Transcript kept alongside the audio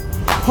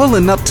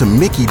Pulling up to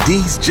Mickey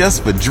D's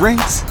just for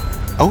drinks?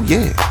 Oh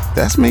yeah,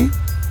 that's me.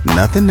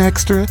 Nothing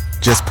extra,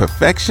 just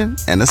perfection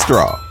and a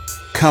straw.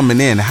 Coming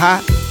in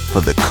hot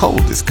for the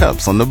coldest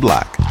cups on the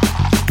block.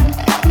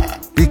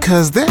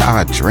 Because there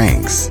are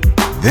drinks.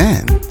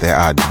 Then there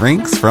are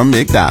drinks from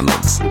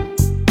McDonald's.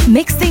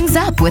 Mix things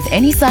up with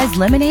any size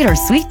lemonade or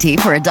sweet tea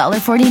for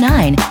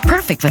 $1.49.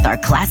 Perfect with our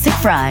classic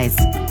fries.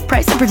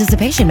 Price and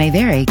participation may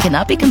vary.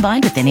 Cannot be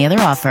combined with any other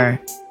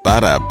offer.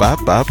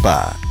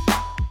 Ba-da-ba-ba-ba.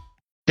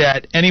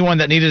 That anyone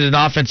that needed an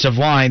offensive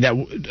line,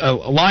 a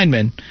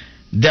lineman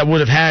that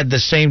would have had the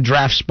same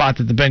draft spot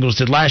that the Bengals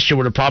did last year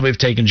would have probably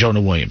taken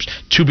Jonah Williams,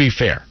 to be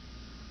fair.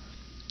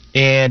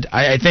 And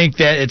I think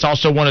that it's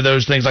also one of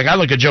those things, like I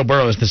look at Joe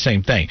Burrow as the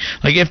same thing.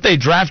 Like if they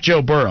draft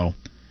Joe Burrow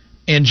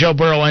and Joe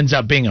Burrow ends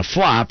up being a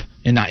flop,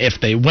 and not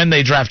when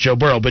they draft Joe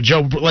Burrow, but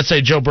let's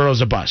say Joe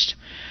Burrow's a bust,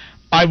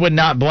 I would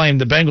not blame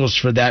the Bengals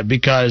for that,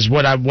 because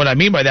what I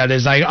mean by that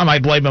is I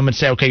might blame them and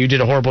say, okay, you did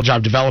a horrible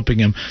job developing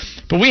him.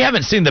 But we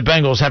haven't seen the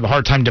Bengals have a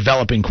hard time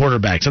developing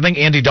quarterbacks. I think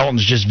Andy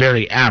Dalton's just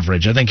very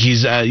average. I think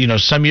he's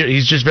some year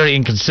he's just very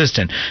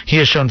inconsistent. He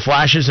has shown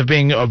flashes of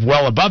being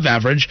well above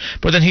average,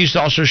 but then he's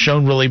also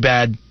shown really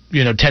bad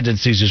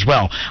tendencies as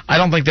well. I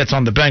don't think that's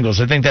on the Bengals.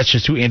 I think that's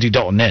just who Andy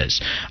Dalton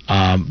is.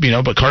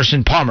 But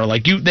Carson Palmer,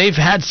 they've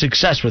had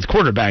success with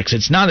quarterbacks.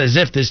 It's not as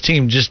if this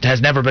team just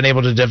has never been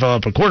able to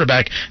develop a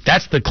quarterback.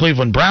 That's the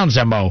Cleveland Browns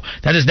MO.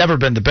 That has never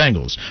been the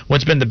Bengals.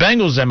 What's been the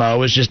Bengals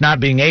MO is just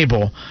not being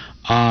able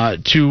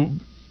to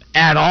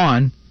add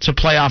on to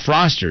playoff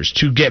rosters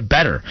to get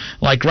better.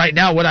 Like right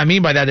now, what I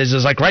mean by that is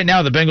like right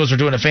now the Bengals are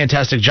doing a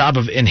fantastic job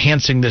of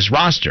enhancing this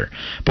roster.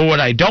 But what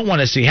I don't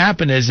want to see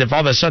happen is if all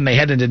of a sudden they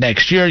head into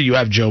next year, you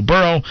have Joe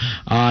Burrow,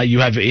 you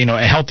have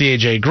a healthy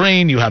AJ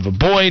Green, you have a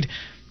Boyd,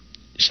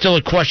 still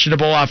a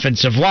questionable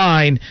offensive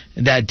line.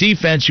 That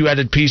defense you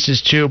added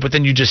pieces to, but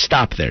then you just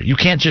stop there. You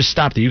can't just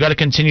stop there. You got to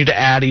continue to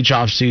add each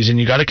offseason.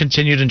 You got to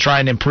continue to try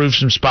and improve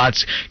some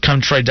spots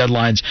come trade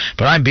deadlines.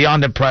 But I'm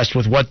beyond impressed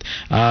with what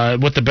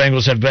the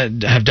Bengals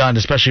have done,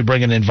 especially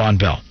bringing in Von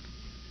Bell.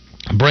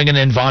 Bringing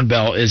in Von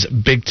Bell is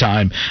big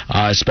time,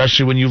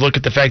 especially when you look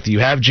at the fact that you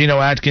have Geno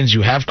Atkins,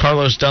 you have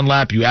Carlos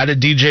Dunlap, you added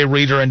DJ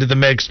Reader into the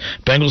mix.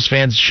 Bengals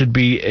fans should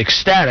be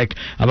ecstatic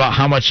about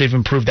how much they've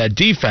improved that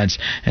defense.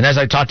 And as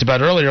I talked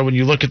about earlier, when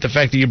you look at the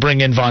fact that you bring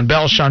in Von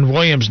Bell, Sean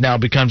Williams now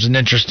becomes an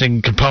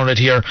interesting component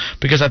here,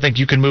 because I think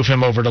you can move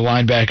him over to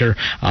linebacker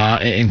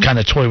and kind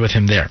of toy with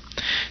him there.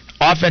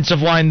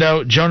 Offensive line,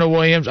 though, Jonah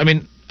Williams,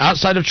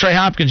 outside of Trey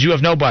Hopkins, you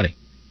have nobody.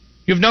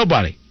 You have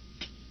nobody.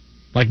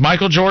 Like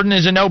Michael Jordan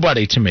is a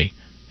nobody to me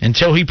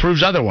until he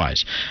proves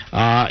otherwise.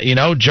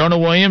 Jonah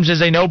Williams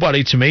is a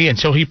nobody to me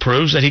until he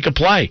proves that he could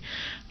play.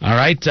 All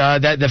right,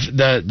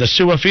 the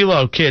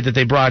Suafilo kid that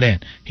they brought in,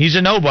 he's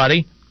a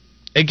nobody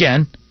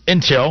again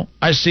until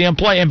I see him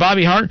play. And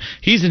Bobby Hart,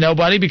 he's a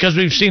nobody because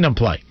we've seen him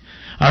play.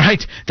 All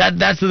right,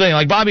 that's the thing.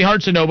 Like Bobby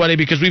Hart's a nobody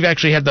because we've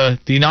actually had the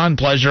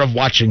non-pleasure of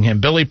watching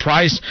him. Billy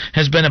Price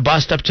has been a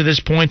bust up to this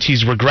point.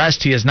 He's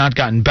regressed. He has not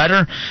gotten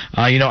better.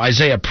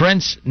 Isaiah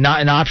Prince,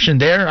 not an option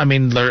there.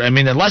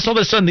 Unless all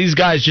of a sudden these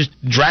guys just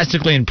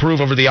drastically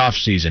improve over the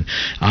offseason,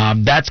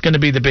 that's going to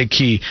be the big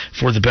key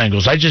for the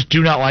Bengals. I just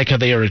do not like how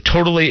they are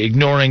totally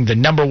ignoring the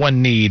number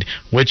one need,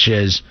 which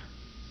is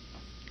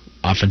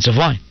offensive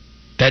line.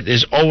 That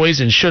is always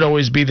and should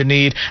always be the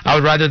need. I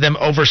would rather them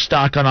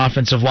overstock on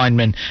offensive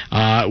linemen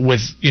with,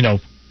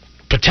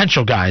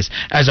 potential guys,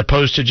 as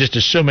opposed to just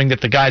assuming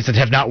that the guys that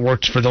have not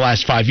worked for the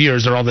last 5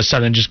 years are all of a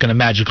sudden just going to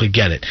magically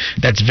get it.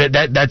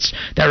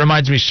 That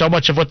reminds me so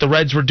much of what the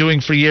Reds were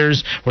doing for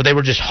years, where they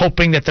were just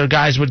hoping that their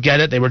guys would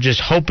get it. They were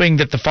just hoping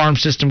that the farm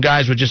system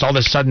guys would just all of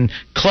a sudden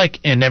click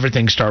and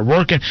everything start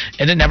working,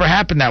 and it never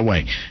happened that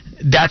way.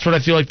 That's what I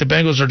feel like the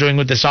Bengals are doing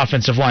with this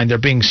offensive line. They're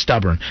being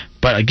stubborn.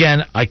 But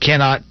again, I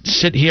cannot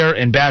sit here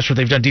and bash what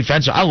they've done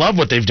defensively. I love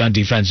what they've done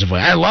defensively.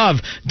 I love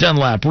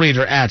Dunlap,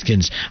 Reader,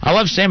 Atkins. I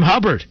love Sam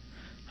Hubbard.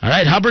 All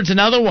right, Hubbard's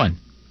another one.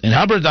 And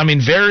Hubbard,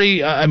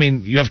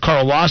 you have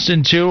Carl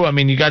Lawson too.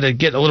 You got to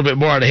get a little bit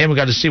more out of him. We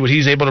got to see what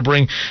he's able to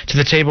bring to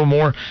the table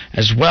more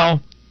as well.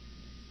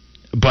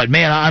 But,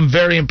 man, I'm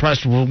very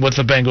impressed with what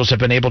the Bengals have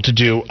been able to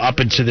do up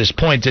until this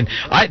point. And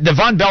the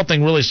Von Bell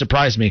thing really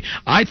surprised me.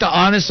 I thought,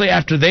 honestly,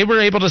 after they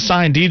were able to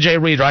sign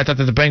DJ Reader, I thought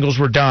that the Bengals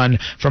were done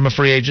from a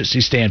free agency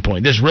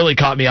standpoint. This really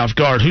caught me off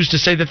guard. Who's to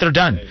say that they're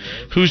done?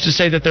 Who's to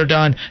say that they're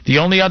done? The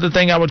only other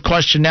thing I would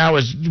question now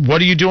is,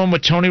 what are you doing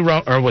with Tony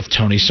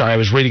Romo? Sorry, I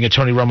was reading a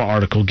Tony Romo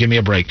article. Give me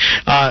a break.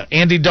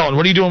 Andy Dalton.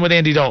 What are you doing with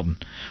Andy Dalton?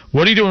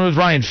 What are you doing with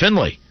Ryan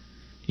Finley?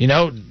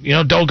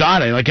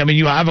 Delgado.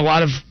 You have a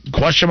lot of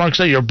question marks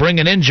there. You're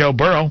bringing in Joe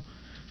Burrow.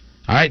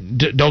 All right,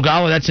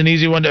 Delgado, that's an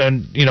easy one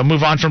to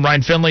move on from.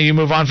 Ryan Finley, you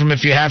move on from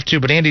if you have to.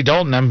 But Andy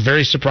Dalton, I'm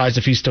very surprised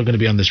if he's still going to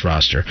be on this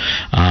roster.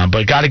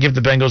 But got to give the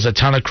Bengals a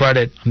ton of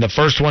credit. I'm the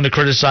first one to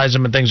criticize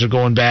them when things are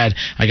going bad.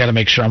 I got to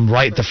make sure I'm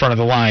right at the front of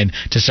the line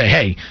to say,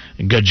 hey,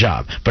 good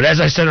job. But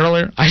as I said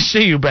earlier, I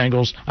see you,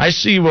 Bengals. I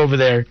see you over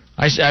there.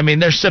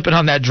 They're sipping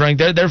on that drink.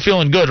 They're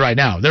feeling good right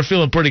now. They're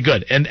feeling pretty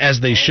good, and as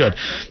they should.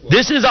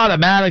 This is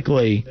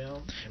automatically,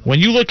 when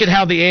you look at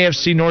how the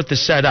AFC North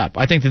is set up,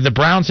 I think that the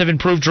Browns have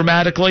improved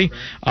dramatically,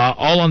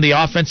 all on the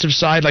offensive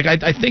side. Like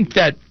I think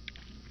that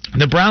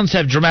the Browns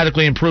have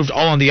dramatically improved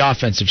all on the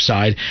offensive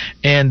side,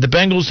 and the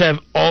Bengals have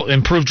all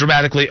improved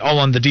dramatically all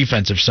on the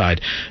defensive side.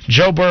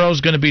 Joe Burrow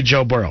is going to be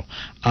Joe Burrow.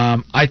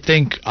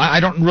 I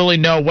don't really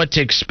know what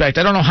to expect.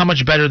 I don't know how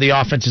much better the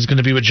offense is going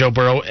to be with Joe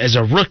Burrow as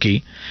a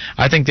rookie.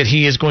 I think that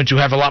he is going to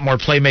have a lot more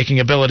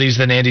playmaking abilities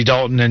than Andy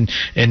Dalton and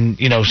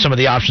some of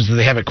the options that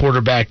they have at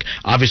quarterback.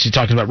 Obviously,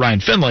 talking about Ryan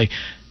Finley.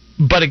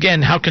 But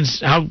again, how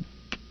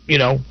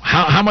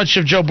much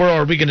of Joe Burrow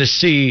are we going to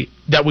see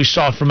that we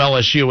saw from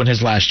LSU in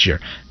his last year?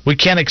 We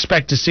can't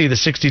expect to see the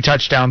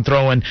 60-touchdown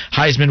throwing,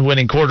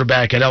 Heisman-winning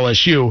quarterback at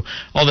LSU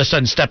all of a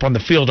sudden step on the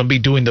field and be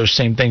doing those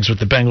same things with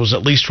the Bengals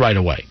at least right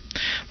away.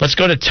 Let's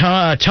go to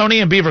Tony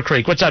in Beaver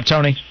Creek. What's up,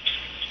 Tony?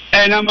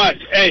 Hey, not much.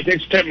 Hey,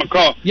 thanks for taking my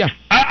call. Yeah.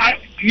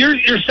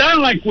 You're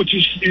sounding like what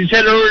you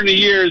said earlier in the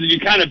year that you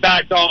kind of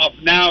backed off.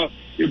 Now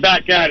you're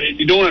back at it.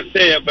 You don't want to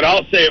say it, but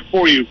I'll say it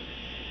for you.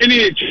 You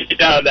need to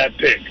get out of that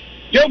pick.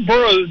 Joe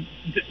Burrow,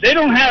 they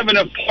don't have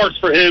enough parts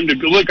for him to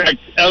look like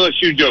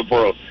LSU Joe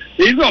Burrow.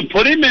 He's going to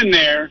put him in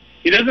there.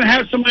 He doesn't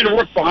have somebody to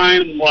work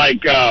behind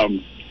like,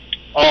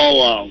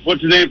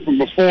 what's his name from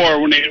before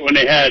when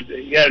he had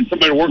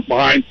somebody to work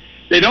behind.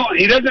 He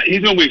doesn't.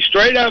 He's going to be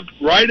straight up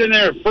right in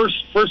there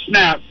first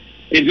snap.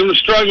 He's going to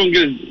struggle and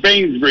get his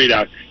veins breathed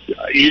out.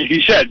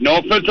 He said no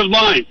offensive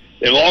line.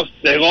 They lost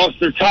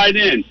their tight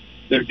end.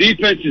 Their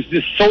defense is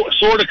just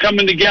sort of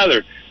coming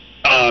together.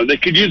 They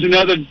could use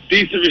another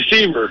decent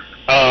receiver.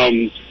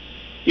 They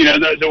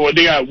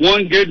got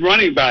one good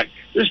running back.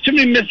 There's too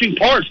many missing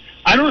parts.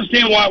 I don't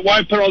understand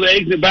why put all the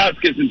eggs in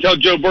baskets and tell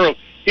Joe Burrow,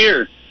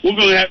 here, we're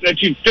going to have to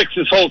let you fix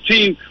this whole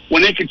team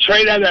when they could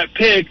trade out of that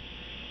pick,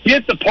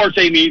 get the parts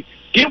they need,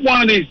 get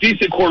one of these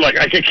decent quarterbacks,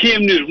 like a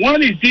Cam Newton, one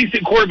of these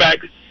decent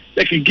quarterbacks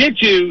that could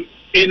get you,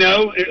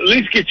 at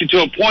least get you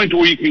to a point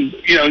where you can,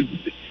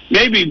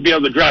 maybe be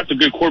able to draft a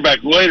good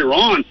quarterback later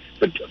on.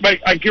 But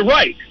like you're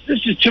right,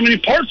 there's just too many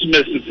parts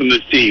missing from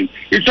this team.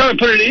 You're trying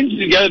to put an engine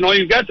together, and all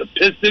you've got is a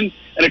piston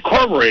and a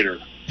carburetor.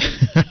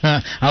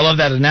 I love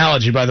that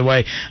analogy, by the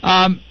way.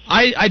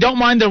 I don't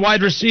mind their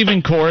wide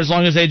receiving core as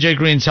long as A.J.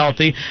 Green's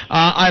healthy.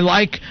 I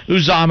like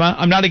Uzomah.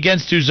 I'm not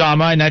against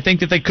Uzomah, and I think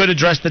that they could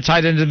address the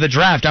tight end of the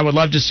draft. I would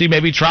love to see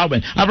maybe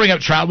Troutman. I bring up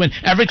Troutman.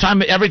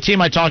 Every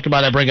team I talk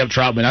about, I bring up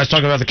Troutman. I was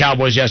talking about the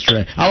Cowboys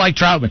yesterday. I like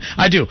Troutman.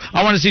 I do.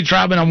 I want to see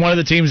Troutman on one of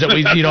the teams that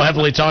we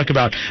heavily talk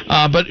about.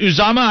 But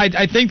Uzomah,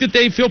 I think that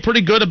they feel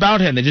pretty good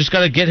about him. They just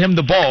got to get him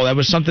the ball. That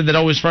was something that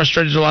always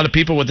frustrated a lot of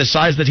people with the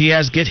size that he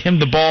has. Get him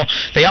the ball.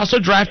 They also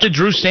drafted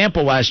Drew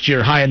Sample last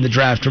year high in the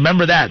draft.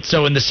 Remember that?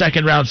 So in the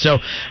second round. So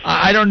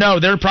I don't know.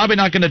 They're probably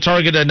not going to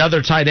target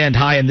another tight end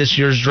high in this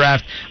year's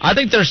draft. I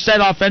think they're set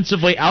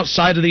offensively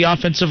outside of the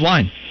offensive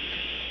line.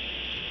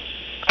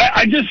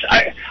 I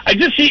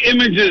just see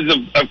images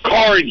of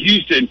Carr in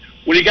Houston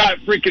when he got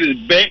freaking his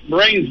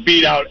brains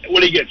beat out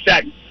when he gets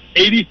sacked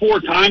 84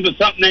 times or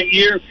something that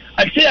year.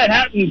 I see that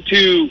happen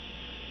to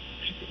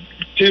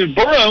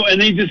Burrow, and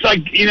he just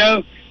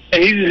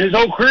and his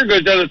whole career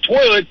goes down the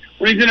toilet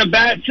when he's in a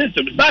bad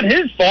system. It's not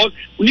his fault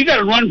when you got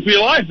to run for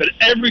your life, but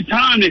every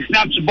time they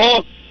snap the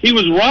ball, he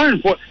was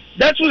running for it.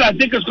 That's what I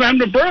think is going to happen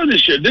to Burrow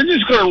this year. They're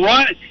just going to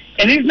run,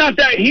 and he's not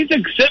that. He's a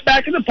sit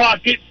back in the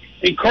pocket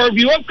and carve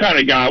you up kind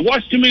of guy. I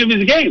watched too many of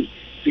his games.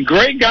 He's a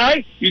great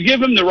guy. You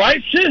give him the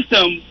right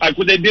system, like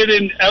what they did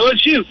in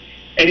LSU,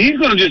 and he's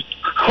going to just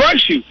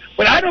crush you.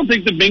 But I don't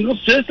think the Bengals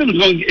system is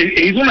going to –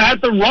 he's going to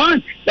have to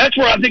run. That's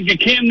where I think the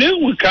Cam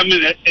Newton would come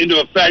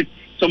into effect.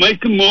 Somebody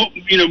can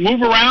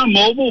move around,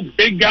 mobile,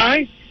 big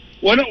guy.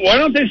 Why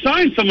don't they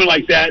sign someone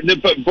like that and then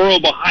put Burrow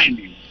behind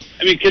him?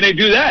 I mean, can they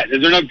do that?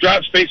 Is there enough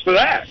draft space for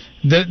that?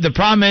 The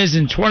problem is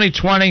in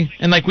 2020,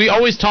 and like we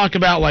always talk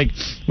about,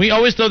 we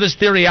always throw this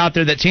theory out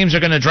there that teams are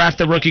going to draft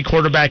the rookie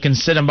quarterback and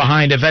sit him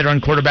behind a veteran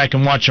quarterback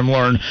and watch him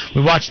learn.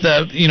 We watch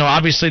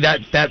obviously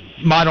that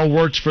model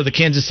works for the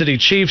Kansas City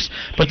Chiefs,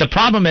 but the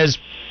problem is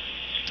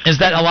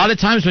that a lot of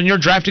times when you're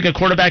drafting a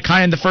quarterback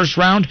high in the first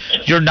round,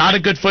 you're not a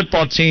good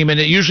football team, and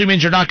it usually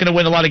means you're not going to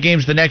win a lot of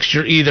games the next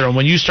year either. And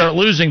when you start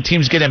losing,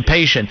 teams get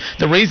impatient.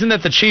 The reason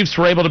that the Chiefs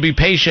were able to be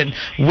patient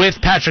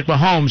with Patrick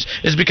Mahomes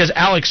is because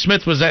Alex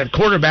Smith was at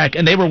quarterback,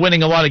 and they were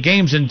winning a lot of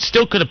games and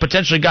still could have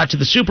potentially got to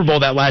the Super Bowl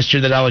that last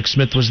year that Alex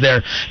Smith was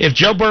there. If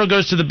Joe Burrow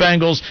goes to the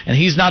Bengals and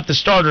he's not the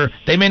starter,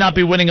 they may not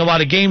be winning a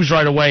lot of games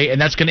right away, and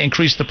that's going to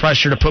increase the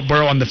pressure to put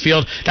Burrow on the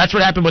field. That's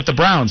what happened with the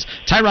Browns.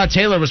 Tyrod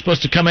Taylor was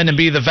supposed to come in and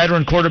be the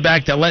veteran quarterback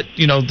that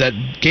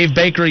gave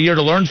Baker a year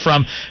to learn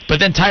from, but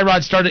then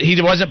Tyrod started.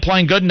 He wasn't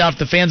playing good enough.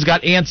 The fans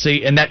got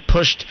antsy, and that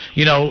pushed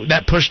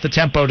the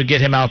tempo to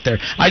get him out there.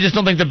 I just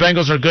don't think the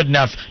Bengals are good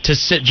enough to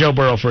sit Joe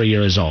Burrow for a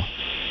year. Is all.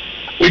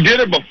 We did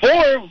it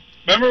before.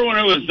 Remember when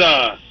it was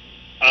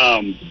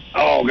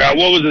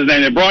what was his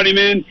name? They brought him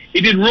in. He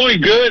did really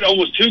good,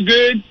 almost too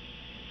good,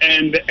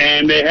 and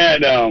they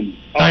had.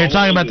 You're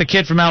talking about the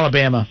kid from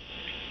Alabama.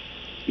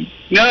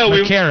 No,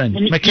 McCarron.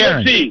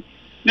 USC.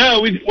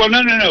 No,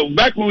 no.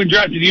 Back when we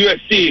drafted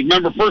USC,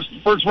 remember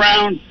first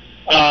round.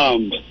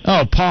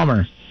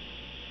 Palmer.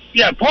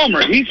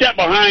 Palmer. He sat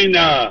behind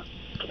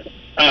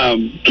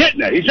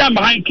Kitna. He sat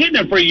behind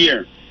Kitna for a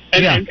year,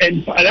 and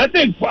I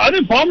think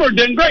Palmer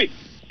did great.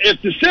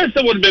 If the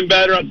system would have been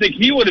better, I think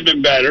he would have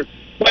been better.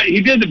 But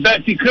he did the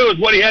best he could with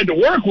what he had to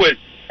work with,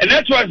 and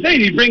that's why I'm saying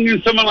he brings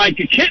in someone like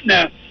a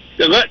Kitna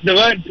to let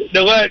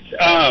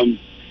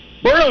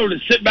Burrow to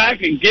sit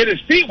back and get his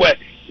feet wet,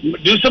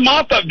 do some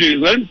mop-up duties,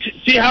 let him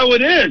see how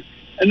it is,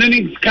 and then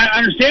he kind of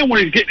understand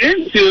what he's getting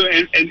into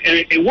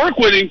and work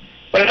with him.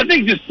 But I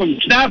think just from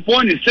snap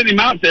one and sitting him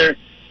out there,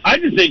 I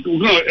just think we're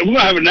gonna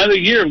have another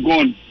year of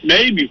going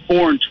maybe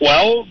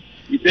 4-12.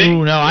 You think?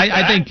 Ooh, no,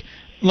 I think.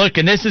 Look,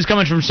 and this is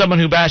coming from someone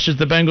who bashes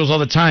the Bengals all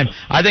the time.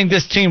 I think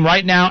this team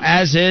right now,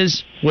 as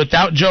is,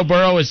 without Joe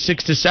Burrow, is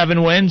 6 to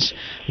 7 wins.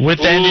 With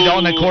Andy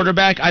Dalton at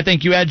quarterback, I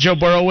think you add Joe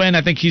Burrow in.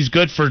 I think he's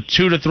good for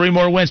 2 to 3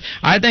 more wins.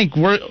 I think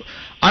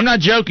I'm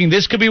not joking.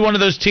 This could be one of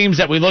those teams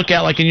that we look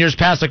at like in years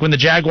past, like when the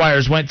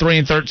Jaguars went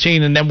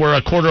 3-13 and then we're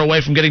a quarter away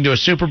from getting to a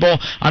Super Bowl.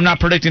 I'm not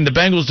predicting the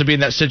Bengals to be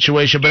in that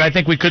situation, but I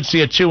think we could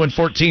see a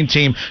 2-14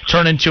 team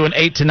turn into an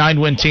 8 to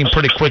 9 win team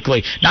pretty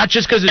quickly. Not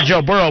just because of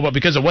Joe Burrow, but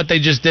because of what they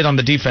just did on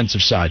the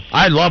defensive side.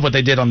 I love what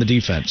they did on the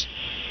defense.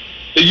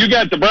 So you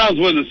got the Browns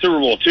winning the Super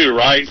Bowl too,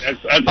 right?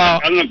 I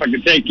don't know if I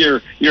can take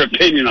your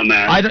opinion on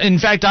that. In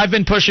fact, I've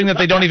been pushing that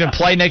they don't even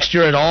play next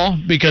year at all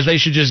because they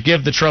should just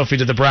give the trophy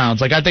to the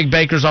Browns. Like I think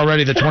Baker's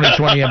already the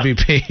 2020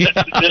 MVP.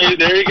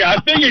 there you go.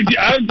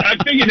 I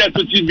figured that's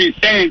what you'd be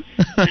saying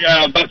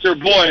about your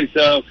boy.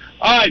 So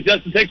all right,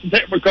 Justin, take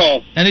my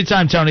call.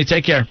 Anytime, Tony.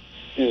 Take care.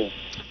 Yeah.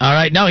 All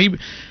right. No,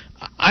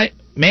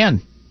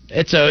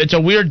 It's a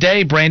weird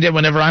day, Brandon,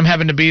 whenever I'm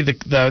having to be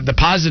the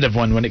positive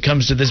one when it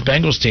comes to this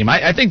Bengals team.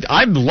 I think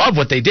I love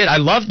what they did. I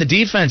love the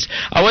defense.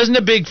 I wasn't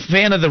a big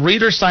fan of the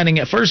Reader signing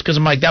at first because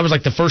I'm like, that was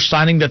like the first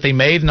signing that they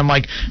made. And I'm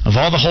like, of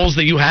all the holes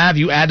that you have,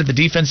 you added the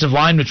defensive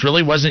line, which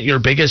really wasn't your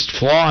biggest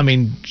flaw. I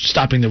mean,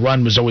 stopping the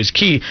run was always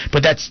key,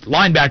 but that's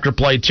linebacker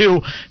play too.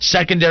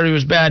 Secondary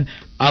was bad.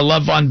 I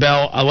love Von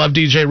Bell. I love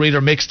DJ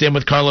Reader mixed in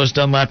with Carlos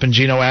Dunlap and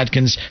Geno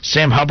Atkins.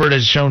 Sam Hubbard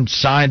has shown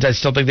signs. I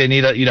still think they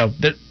need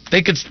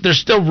there's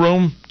still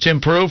room to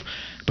improve,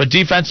 but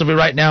defensively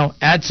right now,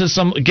 get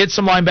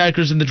some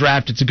linebackers in the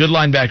draft. It's a good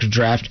linebacker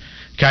draft,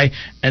 okay?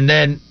 And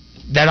then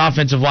that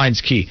offensive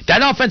line's key. That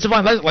offensive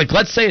line, like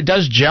let's say it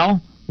does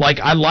gel.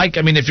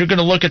 If you're going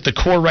to look at the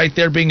core right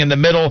there being in the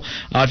middle,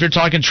 if you're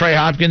talking Trey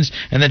Hopkins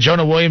and then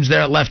Jonah Williams there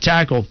at left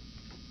tackle,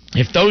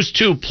 if those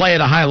two play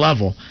at a high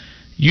level,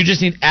 you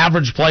just need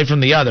average play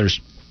from the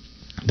others.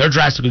 They're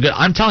drastically good.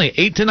 I'm telling you,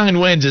 8 to 9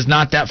 wins is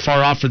not that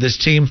far off for this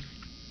team.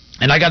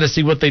 And I got to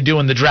see what they do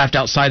in the draft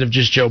outside of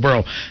just Joe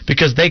Burrow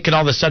because they could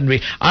all of a sudden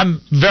be. I'm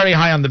very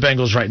high on the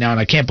Bengals right now, and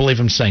I can't believe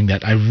I'm saying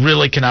that. I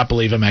really cannot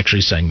believe I'm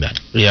actually saying that.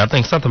 Yeah, I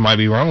think something might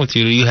be wrong with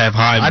you. Do you have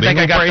high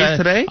Bengal praise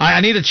today? I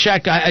need to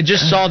check. I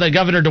just saw that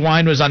Governor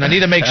DeWine was on. I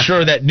need to make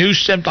sure that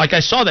I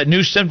saw that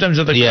new symptoms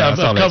of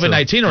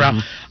COVID-19 around.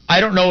 Mm-hmm.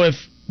 I don't know if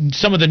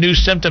some of the new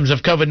symptoms of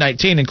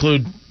COVID-19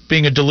 include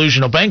being a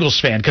delusional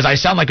Bengals fan, because I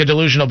sound like a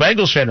delusional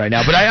Bengals fan right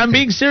now, but I'm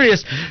being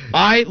serious.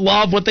 I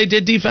love what they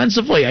did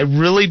defensively. I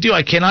really do.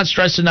 I cannot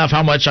stress enough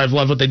how much I've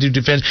loved what they do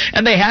defense,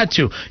 and they had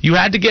to. You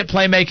had to get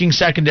playmaking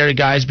secondary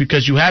guys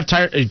because you have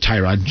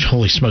Tyrod,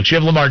 holy smokes, you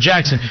have Lamar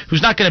Jackson,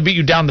 who's not going to beat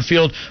you down the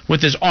field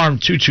with his arm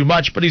too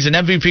much, but he's an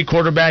MVP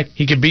quarterback.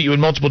 He can beat you in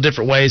multiple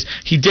different ways.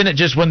 He didn't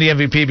just win the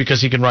MVP because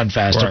he can run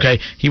fast, right. Okay?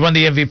 He won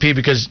the MVP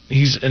because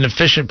he's an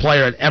efficient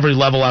player at every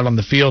level out on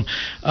the field.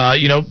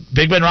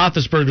 Big Ben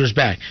Roethlisberger's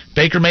back.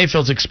 Baker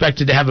Mayfield's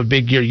expected to have a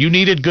big year. You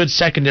needed good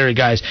secondary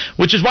guys,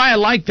 which is why I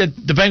like that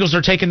the Bengals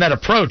are taking that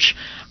approach.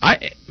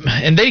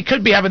 And they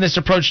could be having this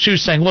approach too,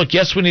 saying, look,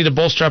 yes, we need to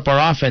bolster up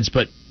our offense,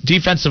 but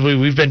defensively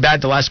we've been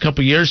bad the last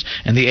couple of years,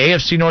 and the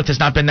AFC North has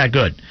not been that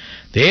good.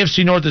 The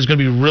AFC North is going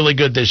to be really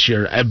good this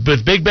year.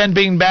 With Big Ben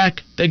being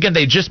back, again,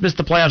 they just missed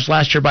the playoffs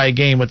last year by a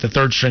game with the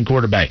third-string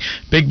quarterback.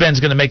 Big Ben's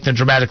going to make them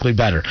dramatically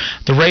better.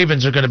 The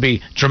Ravens are going to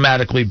be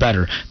dramatically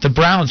better. The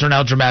Browns are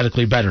now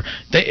dramatically better.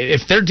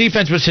 If their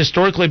defense was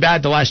historically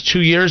bad the last 2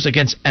 years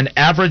against an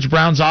average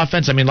Browns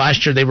offense, I mean,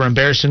 last year they were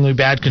embarrassingly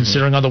bad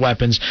considering all the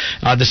weapons.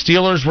 The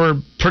Steelers were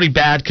pretty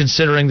bad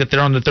considering that they're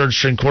on the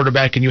third-string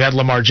quarterback and you had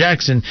Lamar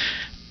Jackson.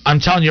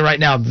 I'm telling you right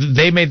now,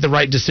 they made the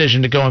right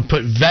decision to go and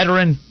put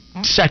veteran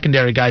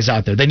secondary guys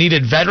out there. They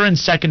needed veteran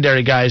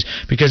secondary guys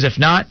because if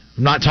not,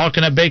 I'm not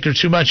talking at Baker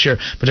too much here,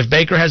 but if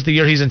Baker has the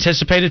year he's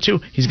anticipated to,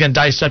 he's going to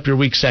dice up your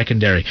weak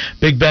secondary.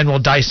 Big Ben will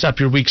dice up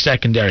your weak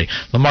secondary.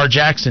 Lamar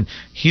Jackson,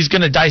 he's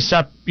going to dice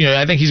up,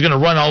 I think he's going to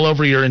run all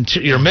over your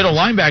middle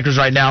linebackers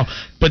right now,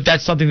 but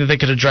that's something that they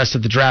could address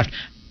at the draft.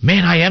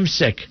 Man, I am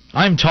sick.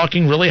 I'm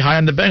talking really high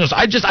on the Bengals.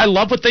 I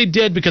love what they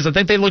did because I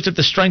think they looked at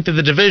the strength of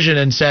the division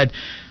and said,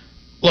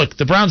 look,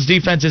 the Browns'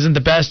 defense isn't the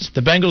best.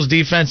 The Bengals'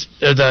 defense,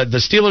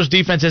 the Steelers'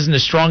 defense isn't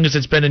as strong as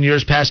it's been in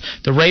years past.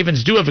 The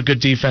Ravens do have a good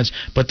defense,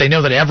 but they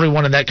know that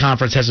everyone in that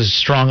conference has a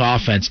strong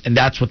offense, and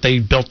that's what they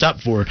built up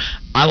for.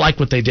 I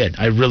like what they did.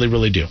 I really,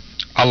 really do.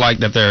 I like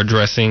that they're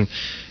addressing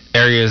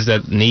areas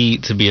that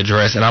need to be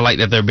addressed, and I like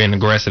that they're being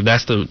aggressive.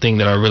 That's the thing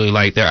that I really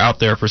like. They're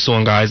out there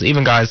pursuing guys,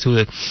 even guys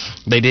who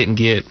they didn't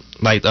get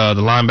Like the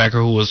linebacker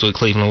who was with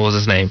Cleveland, what was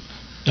his name?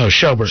 Oh,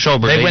 Schobert.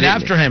 They went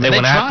after him. They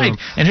went tried. after him.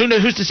 And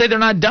who's to say they're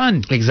not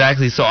done?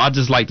 Exactly. So I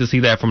just like to see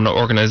that from the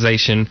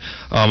organization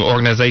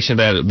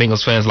that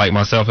Bengals fans like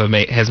myself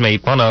has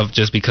made fun of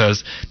just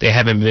because they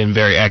haven't been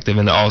very active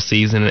in the off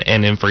season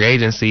and in free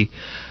agency.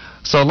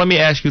 So let me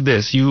ask you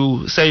this: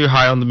 you say you're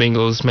high on the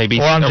Bengals, maybe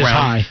or I'm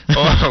around, just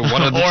high, or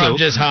one of the or two. I'm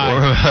just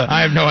high.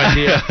 I have no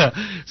idea.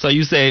 So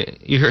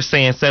you're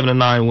saying 7 to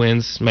 9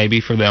 wins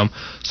maybe for them.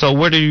 So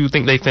where do you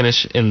think they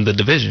finish in the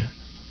division?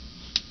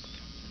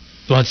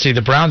 Let's see.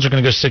 The Browns are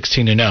going to go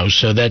 16-0,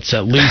 so that's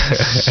at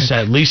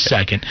least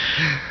second.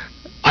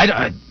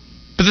 But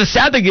the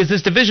sad thing is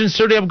this division's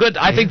so damn good.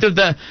 I think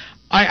that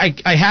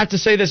I have to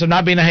say this. I'm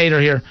not being a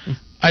hater here.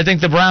 I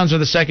think the Browns are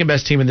the second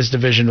best team in this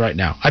division right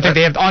now. I think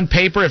they have, on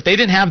paper, if they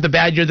didn't have the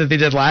bad year that they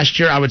did last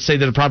year, I would say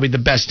they're probably the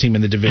best team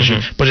in the division.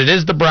 Mm-hmm. But it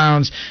is the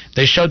Browns.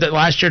 They showed that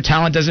last year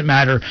talent doesn't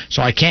matter,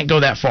 so I can't go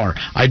that far.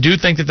 I do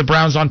think that the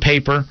Browns on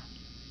paper,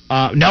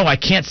 no, I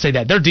can't say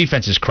that. Their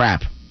defense is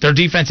crap. Their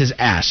defense is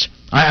ass.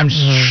 I'm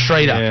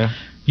straight up. Yeah.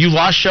 You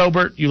lost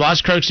Schobert. You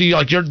lost Kirksey.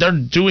 They're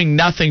doing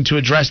nothing to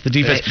address the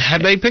defense.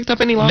 Have they picked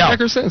up any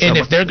linebackers since? And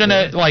if they're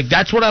gonna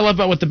that's what I love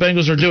about what the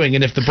Bengals are doing.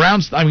 And if the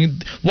Browns,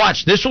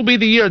 watch, this will be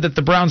the year that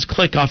the Browns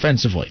click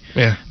offensively.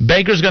 Yeah.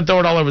 Baker's gonna throw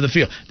it all over the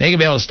field. They ain't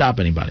gonna be able to stop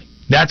anybody.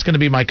 That's gonna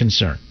be my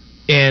concern.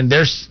 And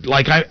there's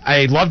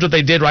I loved what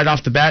they did right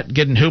off the bat,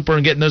 getting Hooper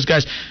and getting those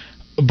guys.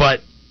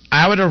 But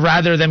I would have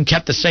rather them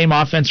kept the same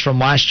offense from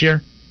last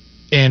year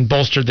and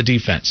bolstered the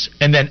defense,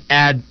 and then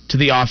add to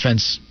the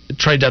offense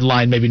trade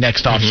deadline maybe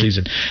next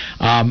offseason.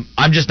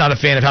 I'm just not a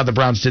fan of how the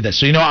Browns did that.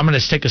 So, I'm going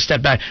to take a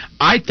step back.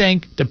 I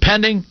think,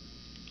 depending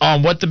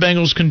on what the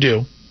Bengals can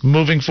do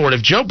moving forward,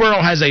 if Joe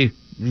Burrow has a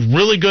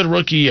really good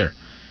rookie year,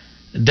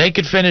 they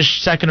could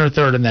finish second or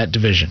third in that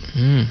division.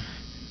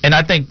 And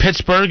I think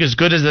Pittsburgh, as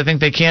good as I think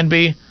they can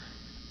be,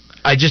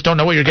 I just don't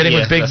know what you're getting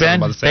with Big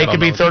Ben. They could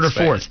be third or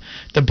fourth.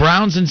 The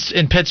Browns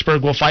in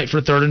Pittsburgh will fight for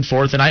third and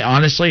fourth, and I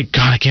honestly,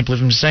 God, I can't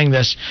believe I'm saying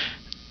this.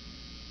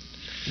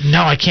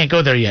 No, I can't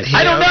go there yet. Yeah,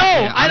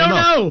 I don't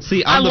know.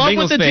 See, I'm I a love Bengals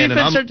what the fan,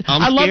 defense and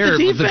I love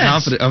the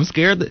defense. I'm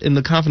scared in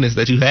the confidence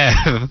that you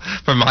have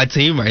for my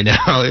team right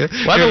now.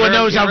 Well, everyone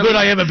knows how good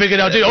I am at picking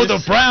out teams. Oh,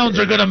 the Browns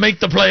are going to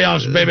make the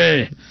playoffs,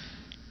 baby.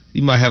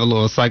 You might have a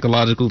little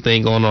psychological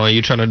thing going on.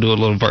 You're trying to do a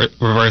little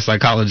reverse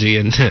psychology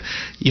and,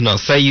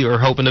 say you are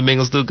hoping the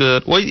Bengals do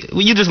good. Well,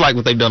 you just like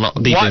what they've done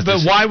on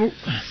defense.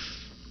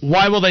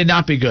 Why will they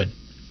not be good?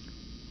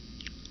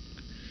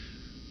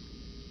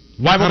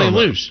 Why will they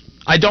lose?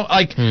 I don't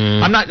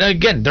I'm not.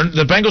 Again,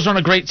 the Bengals aren't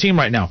a great team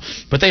right now,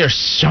 but they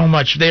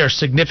are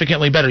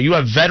significantly better. You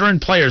have veteran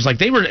players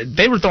they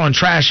were throwing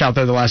trash out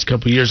there the last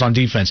couple of years on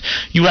defense.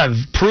 You have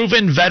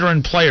proven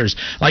veteran players.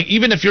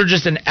 Even if you're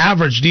just an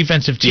average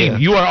defensive team,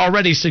 you are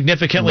already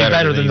significantly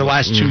better than the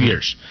last 2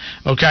 years.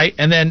 Okay,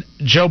 and then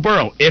Joe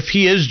Burrow, if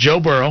he is Joe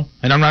Burrow,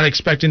 and I'm not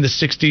expecting the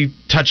 60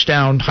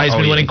 touchdown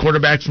Heisman winning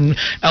quarterback from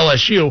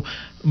LSU,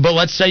 but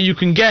let's say you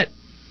can get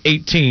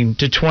 18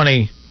 to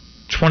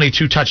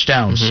 22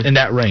 touchdowns in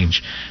that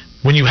range.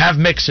 When you have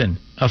Mixon,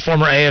 a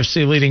former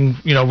AFC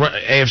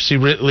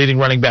leading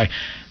running back,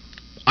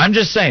 I'm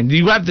just saying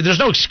there's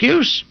no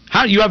excuse.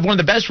 You have one of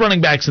the best running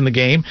backs in the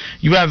game.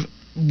 You have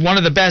one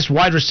of the best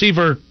wide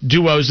receiver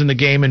duos in the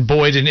game in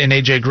Boyd and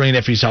AJ Green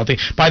if he's healthy.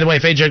 By the way,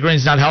 if AJ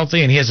Green's not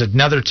healthy and he has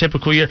another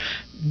typical year,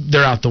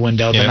 they're out the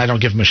window. Then I don't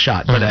give him a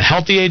shot. But a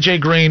healthy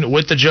AJ Green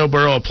with the Joe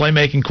Burrow, a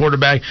playmaking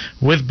quarterback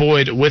with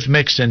Boyd, with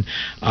Mixon,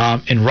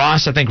 and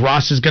Ross. I think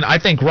Ross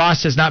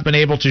has not been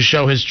able to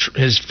show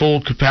his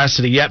full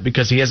capacity yet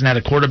because he hasn't had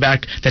a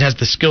quarterback that has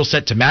the skill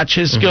set to match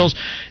his skills.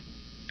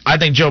 I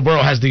think Joe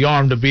Burrow has the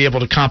arm to be able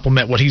to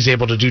complement what he's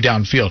able to do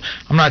downfield.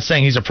 I'm not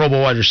saying he's a Pro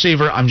Bowl wide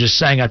receiver. I'm just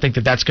saying I think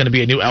that's going to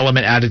be a new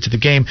element added to the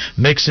game.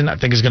 Mixon, I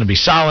think, is going to be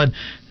solid.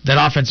 That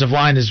offensive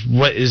line is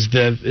what is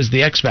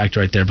the X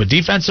factor right there. But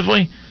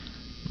defensively,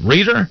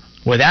 Reeder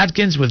with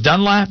Atkins with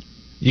Dunlap,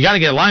 you got to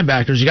get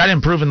linebackers. You got to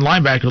improve in the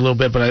linebacker a little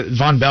bit. But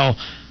Von Bell,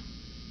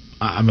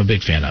 I'm a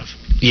big fan of.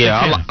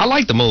 Yeah, I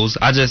like the moves.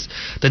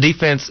 The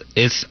defense,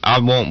 I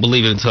won't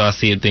believe it until I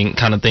see it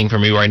kind of thing for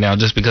me right now,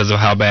 just because of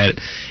how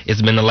bad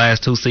it's been the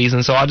last 2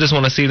 seasons. So I just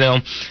want to see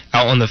them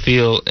out on the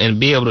field and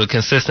be able to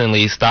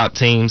consistently stop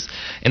teams,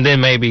 and then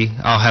maybe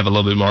I'll have a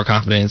little bit more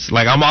confidence.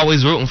 I'm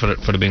always rooting for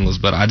the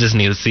Bengals, but I just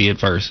need to see it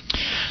first.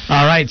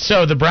 All right,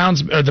 so the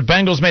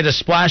Bengals made a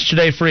splash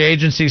today, free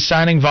agency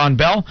signing Von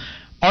Bell.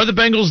 Are the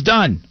Bengals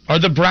done? Are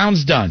the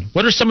Browns done?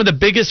 What are some of the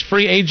biggest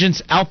free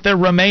agents out there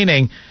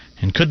remaining?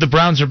 And could the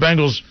Browns or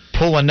Bengals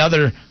pull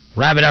another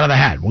rabbit out of the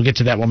hat? We'll get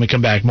to that when we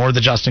come back. More of the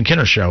Justin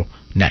Kinner Show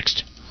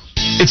next.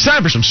 It's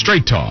time for some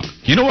straight talk.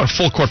 You know what a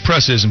full court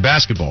press is in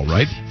basketball,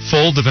 right?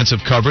 Full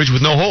defensive coverage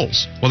with no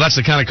holes. Well, that's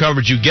the kind of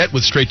coverage you get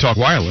with Straight Talk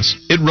Wireless.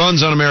 It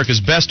runs on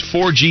America's best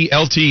 4G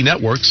LTE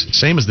networks,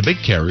 same as the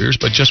big carriers,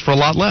 but just for a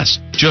lot less.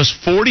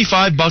 Just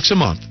 $45 a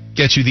month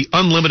gets you the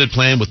unlimited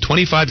plan with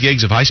 25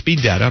 gigs of high-speed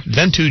data,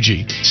 then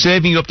 2G,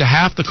 saving you up to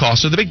half the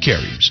cost of the big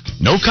carriers.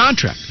 No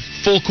contract.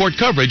 full court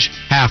coverage,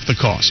 half the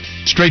cost.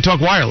 Straight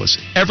Talk Wireless.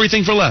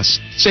 Everything for less.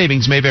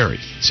 Savings may vary.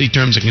 See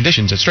terms and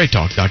conditions at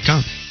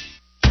straighttalk.com.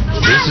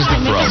 This is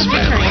the Frells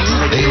family.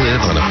 They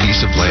live on a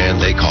piece of land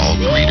they call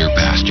greener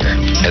pasture,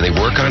 and they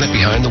work on it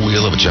behind the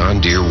wheel of a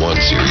John Deere 1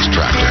 Series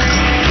tractor.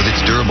 With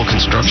its durable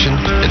construction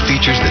and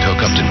features that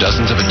hook up to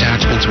dozens of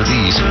attachments with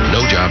ease,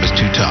 no job is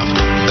too tough.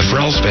 The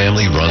Frells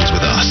family runs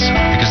with us,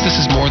 because this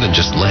is more than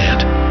just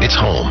land. It's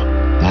home.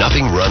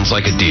 Nothing runs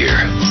like a Deere.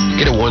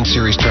 Get a 1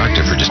 Series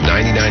tractor for just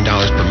 $99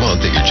 per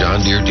month at your John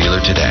Deere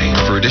dealer today.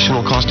 For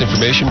additional cost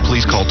information,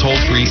 please call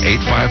toll-free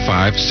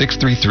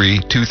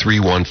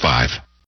 855-633-2315.